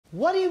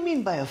What do you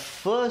mean by a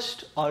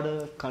first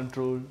order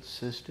control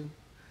system?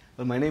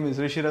 Well, my name is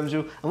Rishi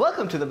Remju and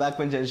welcome to the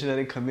Backbench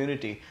Engineering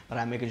Community, where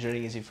I make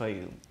engineering easy for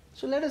you.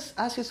 So let us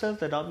ask yourself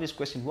that obvious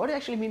question. What do you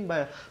actually mean by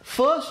a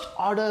first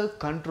order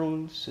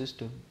control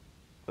system?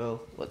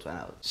 Well, let's find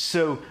out.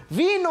 So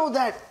we know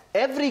that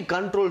every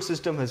control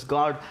system has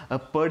got a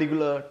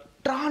particular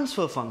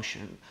transfer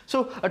function.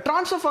 So a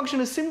transfer function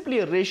is simply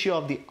a ratio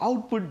of the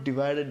output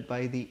divided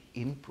by the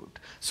input.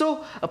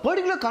 So a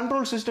particular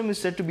control system is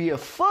said to be a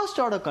first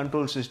order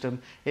control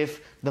system if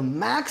the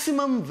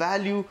maximum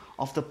value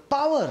of the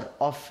power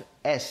of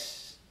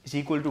S is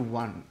equal to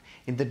 1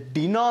 in the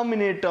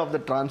denominator of the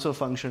transfer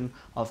function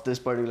of this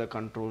particular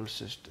control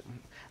system.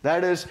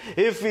 That is,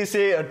 if we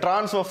say a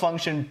transfer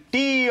function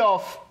T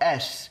of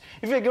S,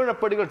 if we are given a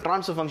particular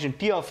transfer function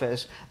T of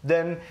S,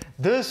 then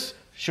this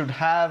should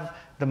have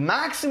the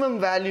maximum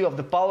value of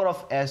the power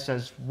of S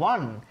as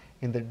 1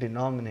 in the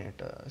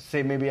denominator.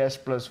 Say maybe S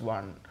plus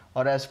 1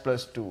 or S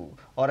plus 2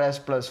 or S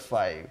plus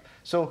 5.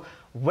 So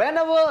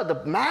whenever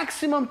the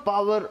maximum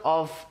power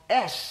of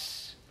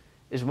S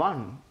is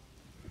 1,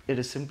 it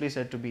is simply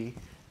said to be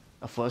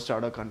a first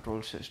order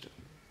control system.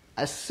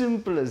 As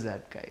simple as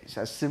that, guys,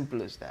 as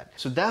simple as that.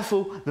 So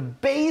therefore, the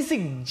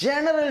basic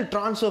general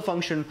transfer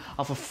function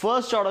of a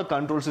first order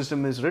control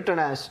system is written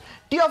as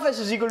T of S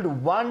is equal to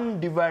 1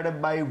 divided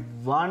by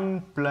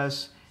 1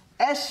 plus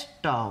S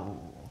tau.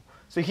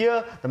 So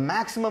here, the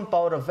maximum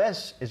power of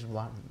S is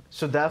 1.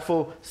 So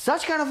therefore,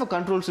 such kind of a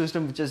control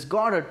system which has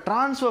got a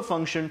transfer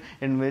function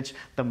in which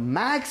the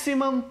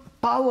maximum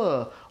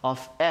power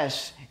of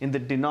S in the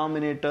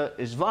denominator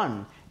is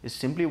 1 is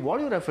simply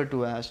what you refer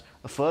to as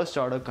a first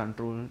order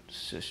control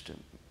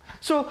system.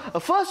 So a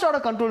first order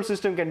control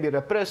system can be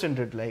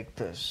represented like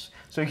this.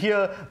 So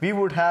here we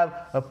would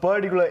have a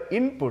particular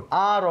input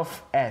R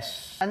of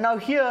S, and now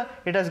here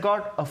it has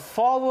got a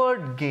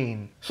forward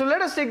gain. So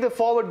let us take the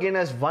forward gain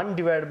as 1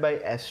 divided by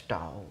S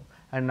tau,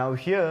 and now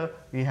here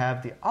we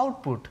have the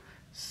output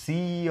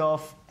C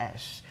of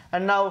S,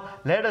 and now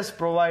let us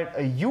provide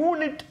a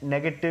unit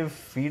negative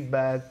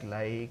feedback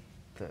like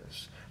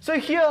this. So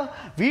here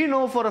we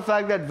know for a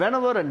fact that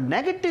whenever a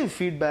negative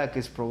feedback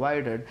is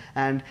provided,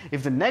 and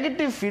if the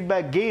negative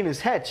feedback gain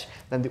is H,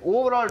 then the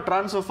overall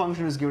transfer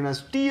function is given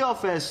as T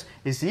of S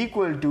is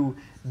equal to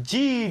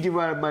G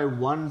divided by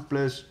 1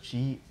 plus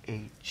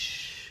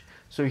GH.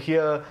 So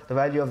here the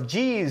value of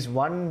G is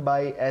 1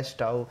 by S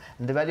tau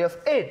and the value of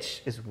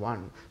H is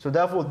 1. So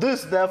therefore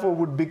this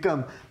would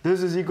become,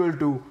 this is equal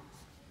to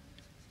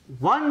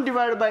 1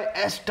 divided by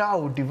S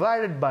tau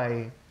divided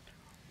by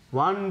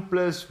 1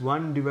 plus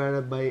 1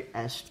 divided by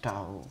S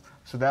tau.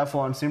 So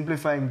therefore, on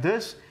simplifying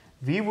this,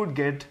 we would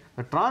get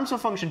the transfer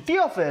function T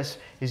of S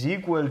is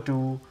equal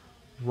to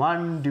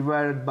 1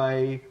 divided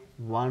by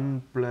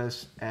 1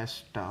 plus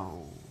S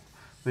tau,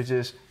 which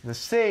is the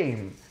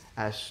same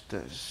as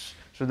this.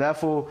 So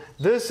therefore,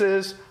 this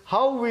is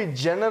how we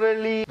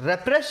generally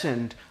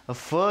represent a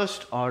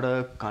first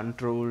order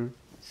control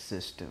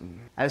system.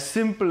 As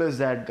simple as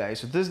that, guys.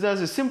 So this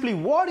is simply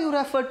what you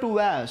refer to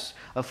as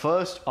a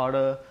first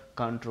order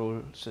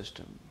control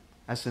system.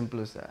 As simple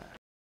as that.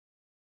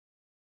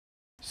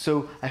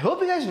 So I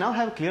hope you guys now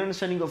have a clear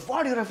understanding of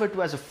what you refer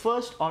to as a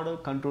first order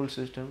control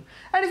system.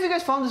 And if you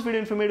guys found this video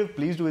informative,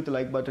 please do hit the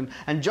like button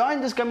and join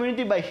this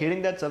community by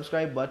hitting that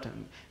subscribe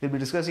button. We'll be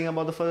discussing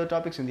about the further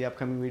topics in the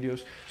upcoming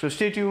videos. So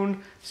stay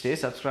tuned, stay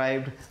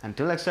subscribed.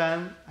 Until next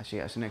time, I'll see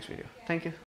you guys in the next video. Thank you.